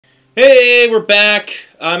Hey, we're back.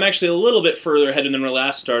 I'm actually a little bit further ahead than when we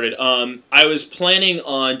last started. I was planning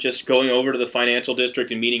on just going over to the financial district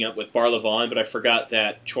and meeting up with Barlavon, but I forgot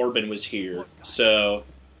that Chorbin was here, so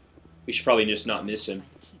we should probably just not miss him.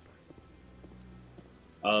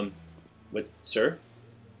 What, sir?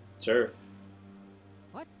 Sir?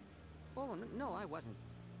 What? Oh, no, I wasn't.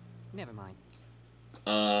 Never mind.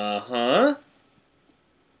 Uh-huh?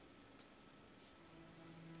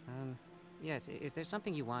 Yes, is there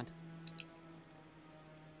something you want?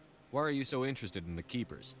 Why are you so interested in the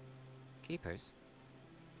Keepers? Keepers?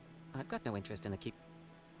 I've got no interest in the keep...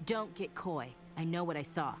 Don't get coy. I know what I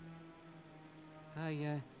saw.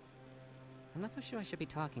 I'm not so sure I should be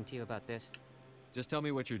talking to you about this. Just tell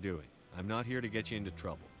me what you're doing. I'm not here to get you into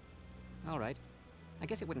trouble. All right. I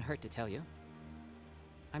guess it wouldn't hurt to tell you.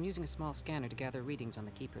 I'm using a small scanner to gather readings on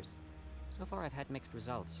the Keepers. So far I've had mixed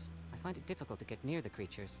results. I find it difficult to get near the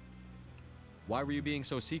creatures. Why were you being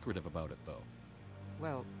so secretive about it, though?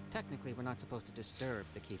 Well, technically we're not supposed to disturb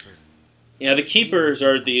the Keepers. Yeah, the Keepers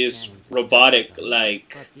are these robotic,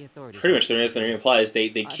 like, pretty much their name implies, they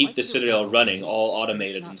keep the Citadel running, all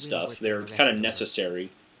automated and stuff. They're kind of necessary.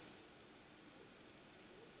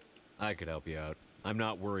 I could help you out. I'm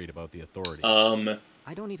not worried about the authorities.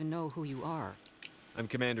 I don't even know who you are. I'm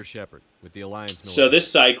Commander Shepard, with the Alliance North. So this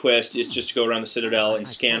side quest is just to go around the Citadel and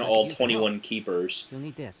scan all 21 Keepers. You'll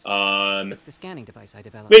need this. It's the scanning device I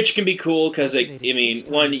developed. Which can be cool, because, I mean,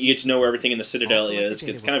 one, you get to know where everything in the Citadel is.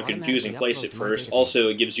 It's kind of a confusing place at first. Also,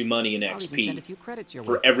 it gives you money and XP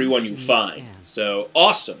for everyone you find. So,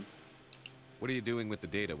 awesome. What are you doing with the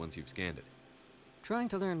data once you've scanned it? Trying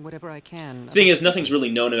to learn whatever I can. The thing is, nothing's really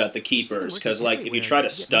known about the Keepers, because, like, if you try to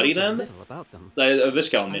study them, this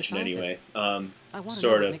guy will mention anyway,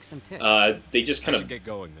 sort of, they just kind of,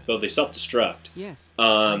 well, they self-destruct. Yes.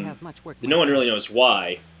 No one really knows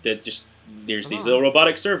why. That just, there's these little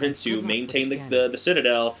robotic servants who maintain the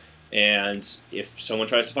Citadel, and if someone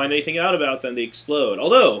tries to find anything out about them, they explode.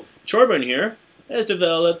 Although, Chorbin here has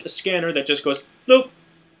developed a scanner that just goes, bloop,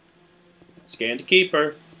 scan to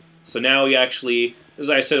Keeper. So now we actually,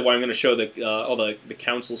 as I said, why I'm going to show the all the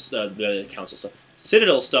council stuff,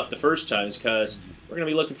 Citadel stuff the first time is because we're going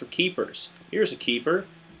to be looking for Keepers. Here's a Keeper.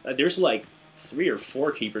 There's like 3 or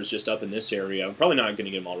 4 Keepers just up in this area. I'm probably not going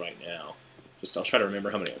to get them all right now. I'll try to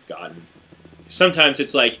remember how many I've gotten. Sometimes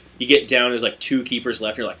it's like you get down, there's like 2 Keepers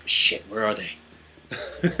left, and you're like, shit, where are they?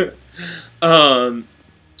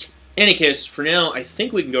 Any case, for now, I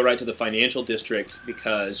think we can go right to the financial district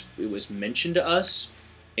because it was mentioned to us.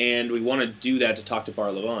 And we want to do that to talk to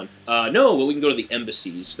Barlavon. No, but we can go to the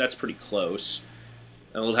embassies. That's pretty close.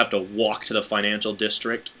 And we'll have to walk to the financial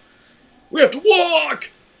district. We have to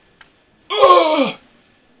walk! Ugh!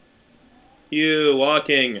 You,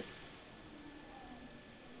 walking.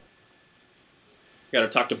 Gotta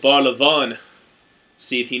talk to Barlavon.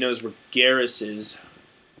 See if he knows where Garrus is.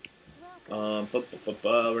 We're not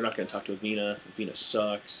gonna talk to Avina. Avina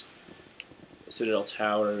sucks. Citadel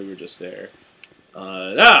Tower, we were just there.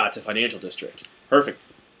 It's a financial district. Perfect.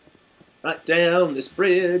 Right down this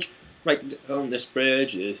bridge. Right down this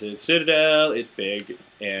bridge is a Citadel. It's big,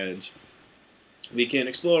 and we can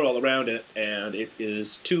explore all around it, and it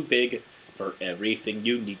is too big for everything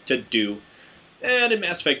you need to do. And in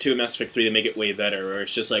Mass Effect 2 and Mass Effect 3, they make it way better, where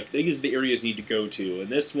it's just like, these are the areas you need to go to. And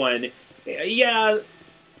this one, yeah,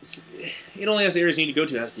 it only has the areas you need to go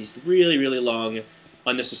to. It has these really, really long,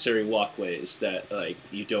 unnecessary walkways that, like,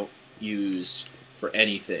 you don't use for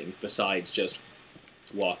anything besides just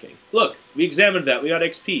walking. Look, we examined that. We got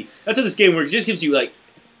XP. That's how this game works. It just gives you, like,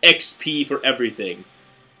 XP for everything.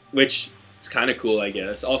 Which is kind of cool, I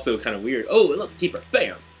guess. Also kind of weird. Oh, look, Keeper.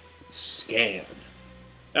 Bam! Scanned.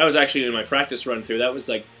 That was actually in my practice run through. That was,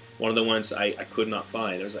 like, one of the ones I could not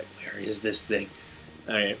find. I was like, where is this thing?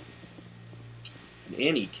 Alright. In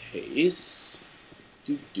any case...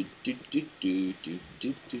 It's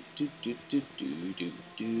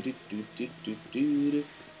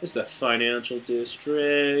the financial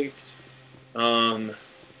district. We'll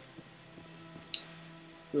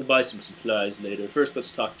buy some supplies later. First, let's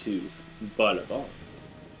talk to Barlavon.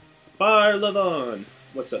 Barlavon!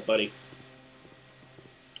 What's up, buddy?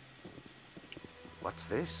 What's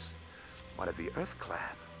this? One of the Earth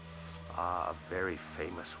Clan. Ah, a very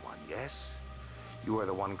famous one, yes? You are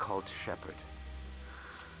the one called Shepard.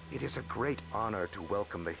 It is a great honor to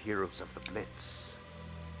welcome the heroes of the Blitz.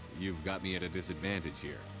 You've got me at a disadvantage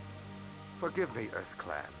here. Forgive me, Earth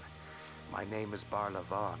Clan. My name is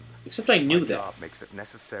Barlavon. Except I knew that. My job makes it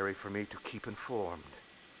necessary for me to keep informed.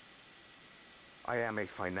 I am a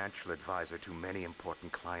financial advisor to many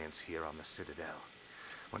important clients here on the Citadel.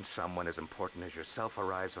 When someone as important as yourself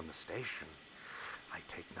arrives on the station, I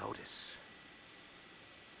take notice.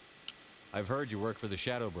 I've heard you work for the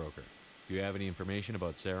Shadow Broker. Do you have any information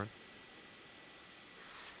about Saren?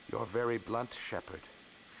 You're very blunt, Shepard.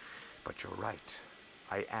 But you're right.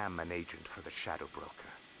 I am an agent for the Shadow Broker.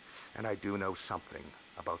 And I do know something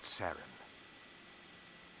about Saren.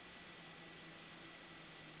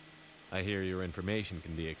 I hear your information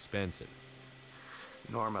can be expensive.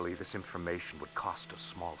 Normally, this information would cost a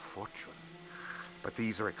small fortune. But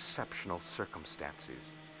these are exceptional circumstances.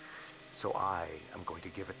 So I am going to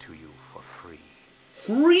give it to you for free.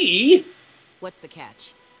 Free? What's the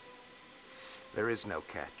catch? There is no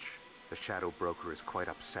catch. The Shadow Broker is quite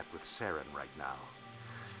upset with Saren right now.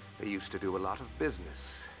 They used to do a lot of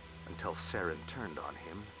business until Saren turned on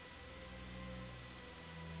him.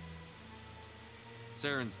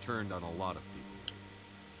 Saren's turned on a lot of people.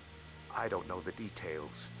 I don't know the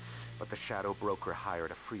details, but the Shadow Broker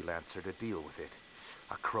hired a freelancer to deal with it.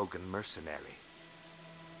 A Krogan mercenary.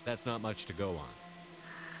 That's not much to go on.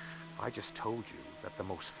 I just told you that the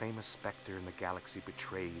most famous Spectre in the galaxy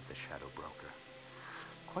betrayed the Shadow Broker.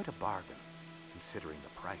 Quite a bargain, considering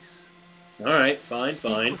the price. Alright, fine,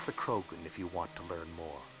 Speak fine. with the Krogan if you want to learn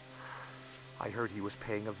more. I heard he was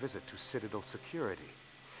paying a visit to Citadel security.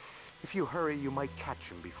 If you hurry, you might catch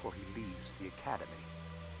him before he leaves the Academy.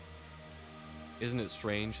 Isn't it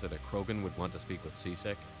strange that a Krogan would want to speak with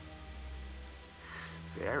C-Sec?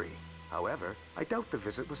 Very. However, I doubt the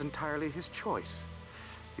visit was entirely his choice.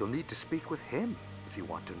 You'll need to speak with him if you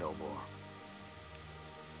want to know more.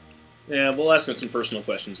 Yeah, we'll ask him some personal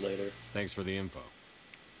questions later. Thanks for the info.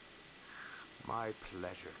 My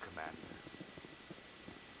pleasure, Commander.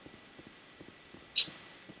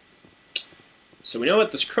 So we know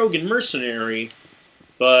about this Krogan mercenary,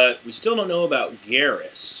 but we still don't know about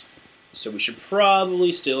Garrus. So we should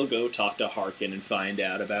probably still go talk to Harkin and find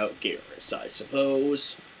out about Garrus, I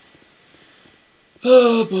suppose.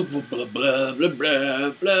 Oh, blah, blah, blah, blah, blah, blah,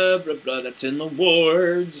 blah, blah, blah. That's in the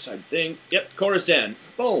wards, I think. Yep, Chorus Den.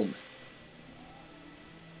 Boom.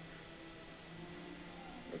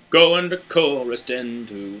 We're going to Chorus Den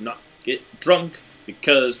to not get drunk,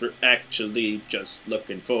 because we're actually just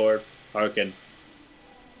looking for Harkin.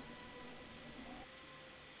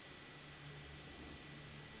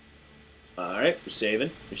 Alright, we're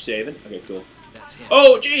saving. We're saving. Okay, cool.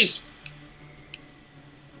 Oh, jeez!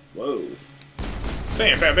 Whoa.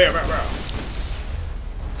 Bam, bam, bam, bam, bam.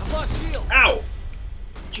 I've lost shield. Ow!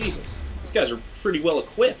 Jesus. These guys are pretty well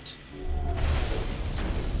equipped.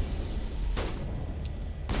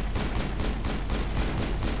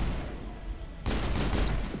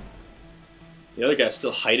 The other guy's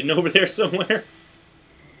still hiding over there somewhere.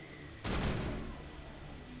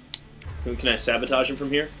 Can I sabotage him from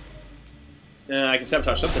here? I can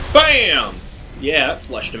sabotage something. BAM! Yeah, that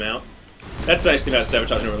flushed him out. That's the nice thing about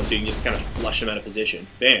sabotaging over so you can just kind of flush him out of position.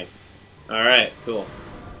 Bam. Alright, cool.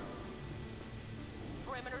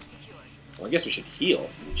 Perimeter secured. Well, I guess we should heal.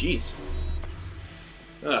 Jeez.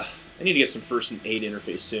 Ugh, I need to get some first aid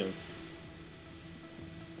interface soon.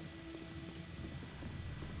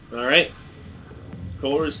 Alright.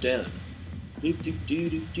 Core is down. Doop doop doo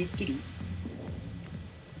doop doop doo doo.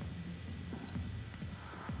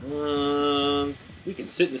 We can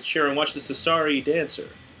sit in this chair and watch the Sasari dancer.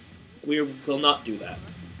 We will not do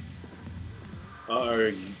that. Are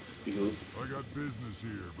you? I got business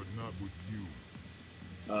here, but not with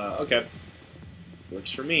you. Okay.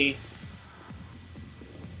 Works for me.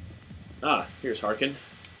 Ah, here's Harkin.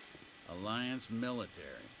 Alliance military.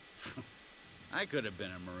 I could have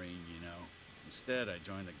been a Marine, you know. Instead, I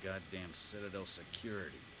joined the goddamn Citadel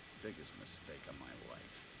security. Biggest mistake of my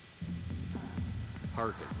life.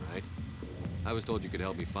 Harkin, right? I was told you could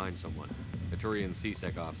help me find someone. A Turian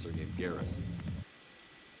C-Sec officer named Garrus.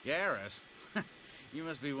 Garrus? You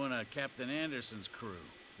must be one of Captain Anderson's crew.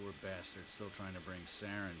 Poor bastard still trying to bring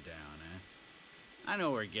Saren down, eh? I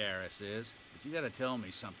know where Garrus is, but you gotta tell me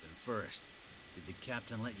something first. Did the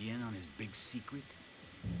captain let you in on his big secret?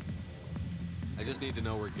 I just need to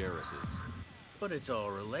know where Garrus is. But it's all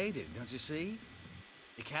related, don't you see?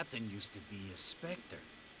 The captain used to be a Spectre.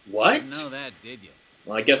 What? Didn't know that, did you?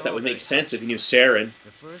 Well, I guess that would make sense if you knew Saren.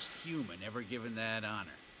 The first human ever given that honor,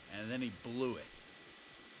 and then he blew it.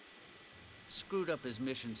 Screwed up his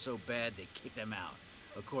mission so bad they kicked him out.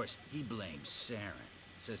 Of course, he blames Saren.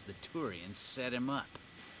 Says the Turians set him up.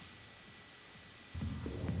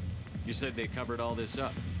 You said they covered all this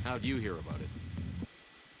up. How'd you hear about it?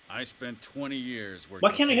 I spent 20 years working.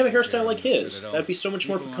 Why can't I have a cases hairstyle here like in the his? Citadel. That'd be so much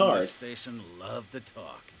more People on Picard. this station love to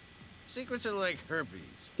talk. Secrets are like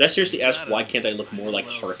herpes. Did I seriously You ask gotta- why can't I look more like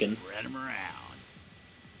might as well Harkin? Spread 'em around.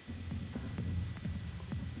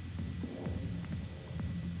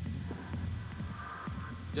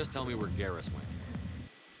 Just tell me where Garrus went.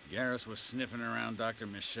 Garrus was sniffing around Dr.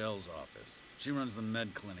 Michelle's office. She runs the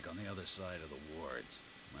med clinic on the other side of the wards.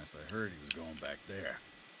 Last I heard, he was going back there.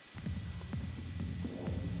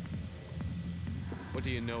 What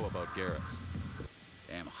do you know about Garrus?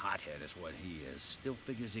 Damn hothead is what he is. Still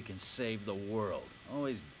figures he can save the world.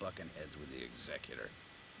 Always bucking heads with the Executor.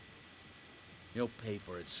 He'll pay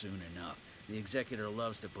for it soon enough. The Executor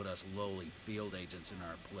loves to put us lowly field agents in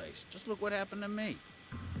our place. Just look what happened to me.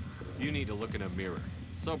 You need to look in a mirror.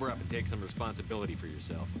 Sober up and take some responsibility for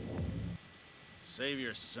yourself. Save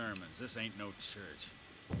your sermons. This ain't no church.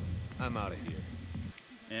 I'm out of here.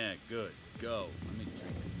 Yeah, good. Go. Let me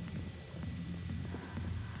drink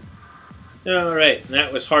it. Alright,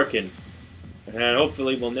 that was Harkin. And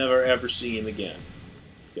hopefully we'll never ever see him again.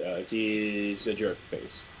 Because he's a jerk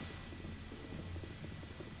face.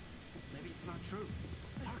 Maybe it's not true.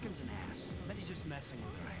 Harkin's an ass. I bet he's just messing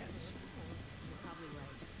with our heads. You're probably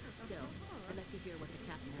right. Still, I'd like to hear what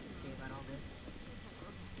the captain has to say about all this.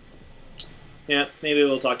 Yeah, maybe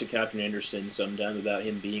we'll talk to Captain Anderson sometime about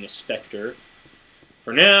him being a Spectre.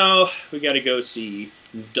 For now, we gotta go see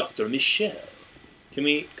Dr. Michelle. Can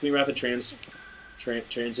we rapid transit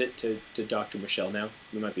to Dr. Michelle now?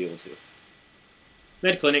 We might be able to.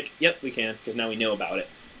 Med clinic, yep, we can, because now we know about it.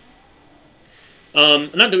 I'm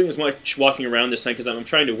not doing as much walking around this time because I'm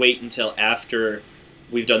trying to wait until after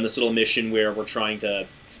we've done this little mission where we're trying to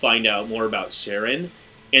find out more about Saren.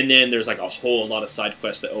 And then there's like a whole lot of side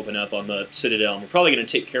quests that open up on the Citadel. And we're probably going to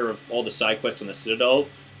take care of all the side quests on the Citadel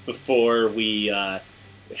before we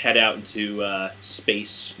head out into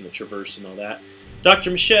space and the Traverse and all that.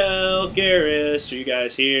 Dr. Michelle, Garrus, are you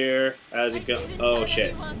guys here? How's it going? Oh,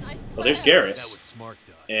 shit. Well, there's Garrus. Smart,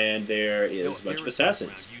 Doc. And there is a bunch of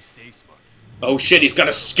assassins. You stay smart. Oh, shit, he's got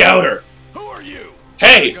a scouter! Who are you?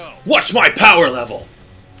 Hey! What's my power level?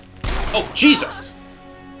 Oh, Jesus!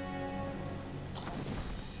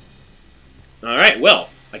 Alright, well,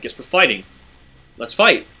 I guess we're fighting. Let's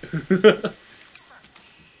fight.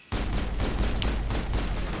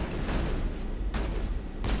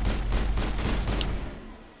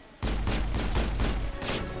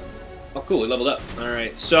 Oh, cool, we leveled up.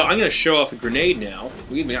 Alright, so I'm going to show off a grenade now.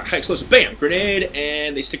 We even got high explosive. Bam! Grenade,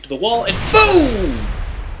 and they stick to the wall, and boom!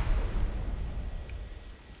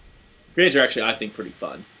 Grenades are actually, I think, pretty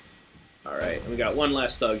fun. Alright, and we got one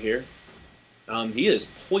last thug here. He is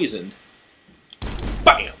poisoned.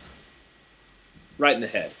 Bam! Right in the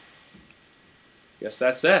head. Guess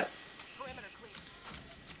that's that.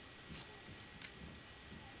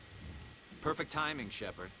 Perfect timing,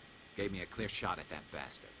 Shepard. Gave me a clear shot at that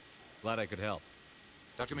bastard. Glad I could help.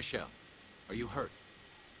 Dr. Michelle, are you hurt?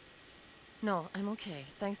 No, I'm okay.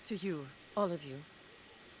 Thanks to you. All of you.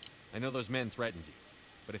 I know those men threatened you,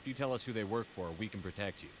 but if you tell us who they work for, we can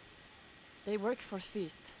protect you. They work for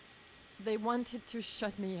Feast. They wanted to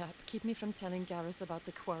shut me up, keep me from telling Garrus about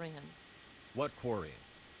the Quarian. What Quarian?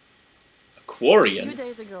 A Quarian? A few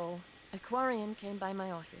days ago, a Quarian came by my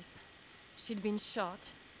office. She'd been shot,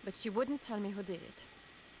 but she wouldn't tell me who did it.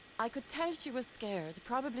 I could tell she was scared,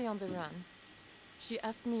 probably on the run. She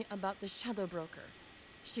asked me about the Shadow Broker.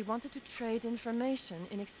 She wanted to trade information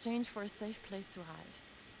in exchange for a safe place to hide.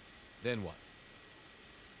 Then what?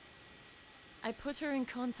 I put her in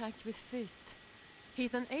contact with Fist.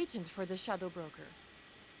 He's an agent for the Shadow Broker.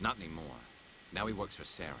 Not anymore. Now he works for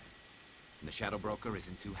Saren. And the Shadow Broker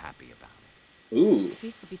isn't too happy about it. Ooh.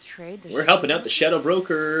 Fist betrayed the We're helping out the Shadow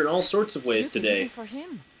Broker in all sorts of ways Shooting today. even for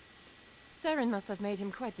him. Saren must have made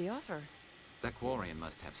him quite the offer. That Quarian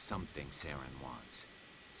must have something Saren wants.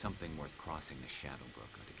 Something worth crossing the Shadow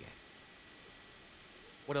Broker to get.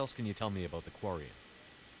 What else can you tell me about the Quarian?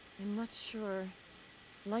 I'm not sure.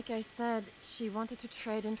 Like I said, she wanted to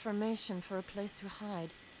trade information for a place to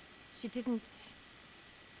hide. She didn't...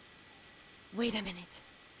 Wait a minute.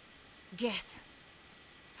 Geth.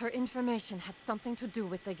 Her information had something to do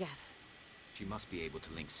with the Geth. She must be able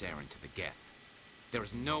to link Saren to the Geth. There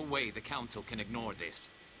is no way the Council can ignore this.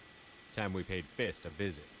 Time we paid Fist a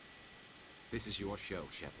visit. This is your show,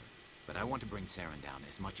 Shepard. But I want to bring Saren down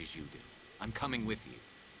as much as you do. I'm coming with you.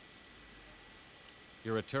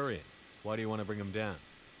 You're a Turian. Why do you want to bring him down?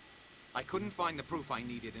 I couldn't find the proof I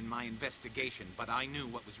needed in my investigation, but I knew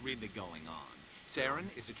what was really going on. Saren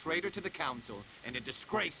is a traitor to the Council and a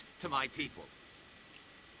disgrace to my people.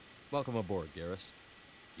 Welcome aboard, Garrus.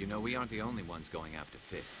 You know, we aren't the only ones going after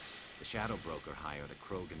Fist. The Shadow Broker hired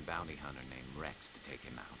a Krogan bounty hunter named Rex to take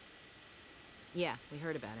him out. Yeah, we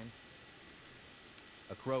heard about him.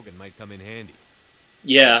 A Krogan might come in handy.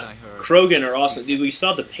 Yeah, Krogan are awesome. We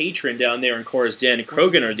saw the Patron down there in Cora's Den.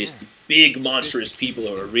 Krogan are these big, monstrous people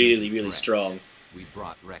who are really, really strong. We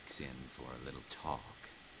brought Rex in for a little talk.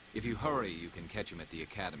 If you hurry, you can catch him at the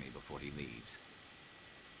academy before he leaves.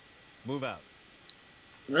 Move out.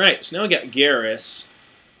 Alright, so now we got Garrus.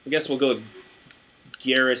 I guess we'll go with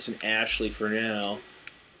Garrus and Ashley for now.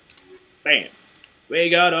 Bam. We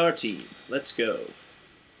got our team. Let's go.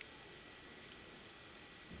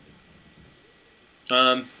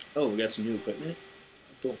 Oh, we got some new equipment.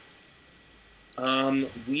 Cool.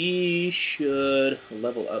 We should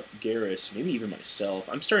level up Garrus, maybe even myself.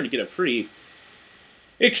 I'm starting to get a pretty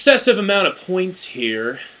excessive amount of points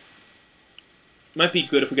here. Might be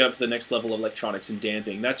good if we get up to the next level of electronics and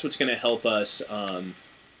damping. That's what's going to help us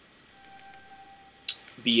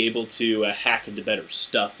be able to hack into better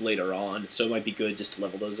stuff later on. So it might be good just to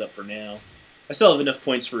level those up for now. I still have enough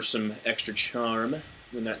points for some extra charm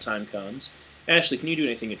when that time comes. Ashley, can you do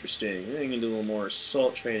anything interesting? Maybe you can do a little more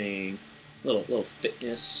assault training, a little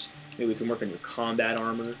fitness. Maybe we can work on your combat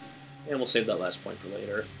armor. And we'll save that last point for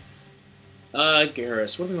later.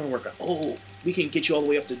 Garrus, what do we want to work on? Oh, we can get you all the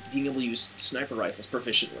way up to being able to use sniper rifles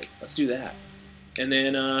proficiently. Let's do that. And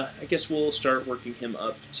then, I guess we'll start working him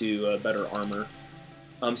up to better armor.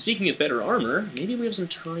 Speaking of better armor, maybe we have some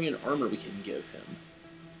Turian armor we can give him.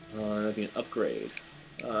 That'd be an upgrade.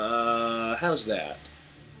 How's that?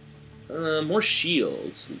 More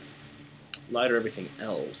shields. Lighter everything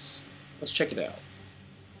else. Let's check it out.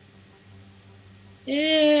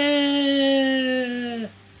 Yeah.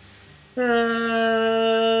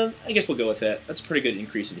 I guess we'll go with that. That's a pretty good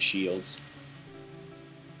increase in shields.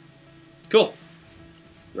 Cool.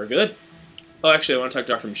 We're good. Oh, actually, I want to talk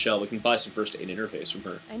to Dr. Michelle. We can buy some first aid interface from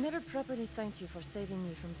her. I never properly thanked you for saving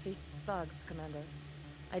me from Feast's thugs, Commander.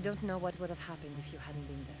 I don't know what would have happened if you hadn't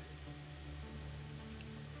been there.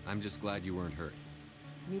 I'm just glad you weren't hurt.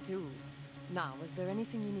 Me too. Now, was there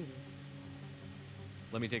anything you needed?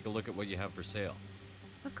 Let me take a look at what you have for sale.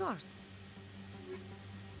 Of course.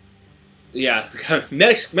 Yeah,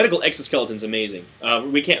 medical exoskeleton's amazing.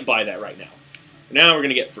 We can't buy that right now. Now we're going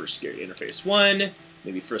to get first grade interface 1,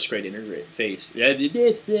 maybe first grade interface.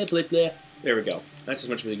 There we go. That's as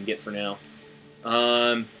much as we can get for now.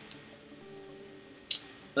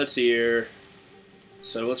 Let's see here.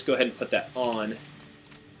 So let's go ahead and put that on.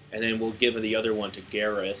 And then we'll give the other one to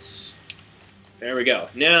Garrus. There we go.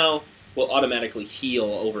 Now we'll automatically heal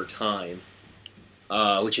over time,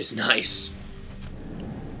 which is nice.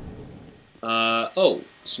 Oh,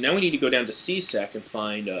 so now we need to go down to CSEC and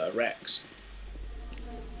find Rex.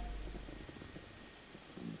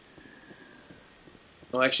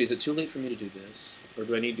 Oh, actually, is it too late for me to do this? Or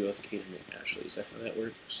do I need to do it with Kate and Ashley? Is that how that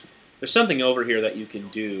works? There's something over here that you can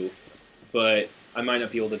do, but I might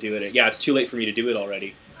not be able to do it. Yeah, it's too late for me to do it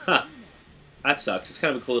already. Huh. That sucks. It's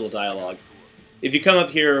kind of a cool little dialogue. If you come up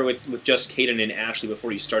here with just Caden and Ashley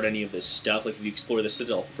before you start any of this stuff, like if you explore the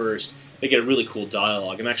Citadel first, they get a really cool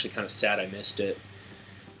dialogue. I'm actually kind of sad I missed it.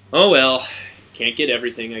 Oh well. Can't get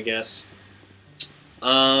everything, I guess.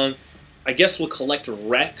 I guess we'll collect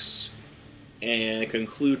Rex and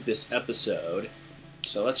conclude this episode.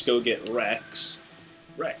 So let's go get Rex.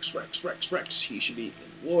 Rex. He should be in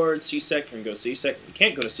Ward. CSEC. Can we go CSEC? We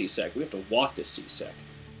can't go to CSEC. We have to walk to CSEC.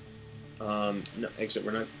 No, exit.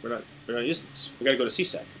 We're not using this. We gotta go to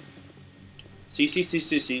CSEC.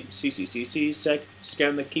 CSEC.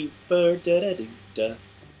 Scan the keeper. Da.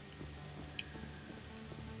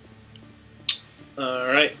 All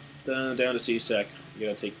right, down to CSEC. You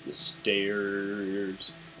gotta take the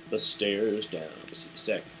stairs. The stairs down to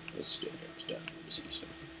CSEC. The stairs down to CSEC.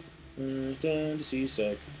 Down to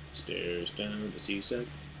CSEC. Stairs down to CSEC.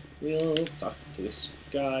 We'll talk to this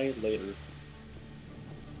guy later.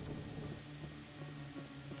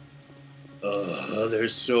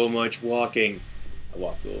 There's so much walking. I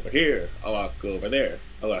walk over here. I walk over there.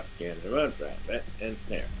 I walk in and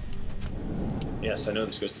there. Yes, I know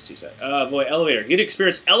this goes to CSEC. Oh boy, elevator. You get to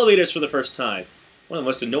experience elevators for the first time. One of the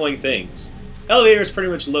most annoying things. Elevator is pretty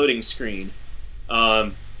much loading screen.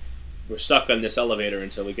 We're stuck on this elevator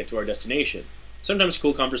until we get to our destination. Sometimes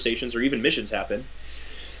cool conversations or even missions happen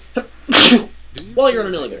while you're on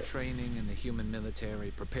an elevator. Training in the human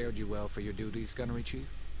military prepared you well for your duties, Gunnery Chief?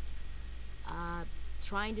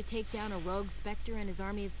 Trying to take down a rogue Spectre and his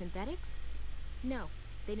army of synthetics? No,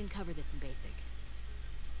 they didn't cover this in basic.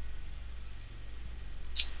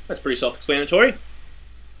 That's pretty self-explanatory.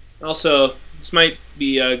 Also, this might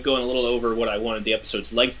be going a little over what I wanted the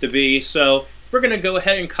episode's length to be, so we're going to go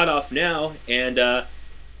ahead and cut off now, and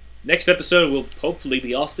next episode will hopefully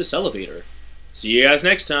be off this elevator. See you guys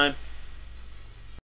next time.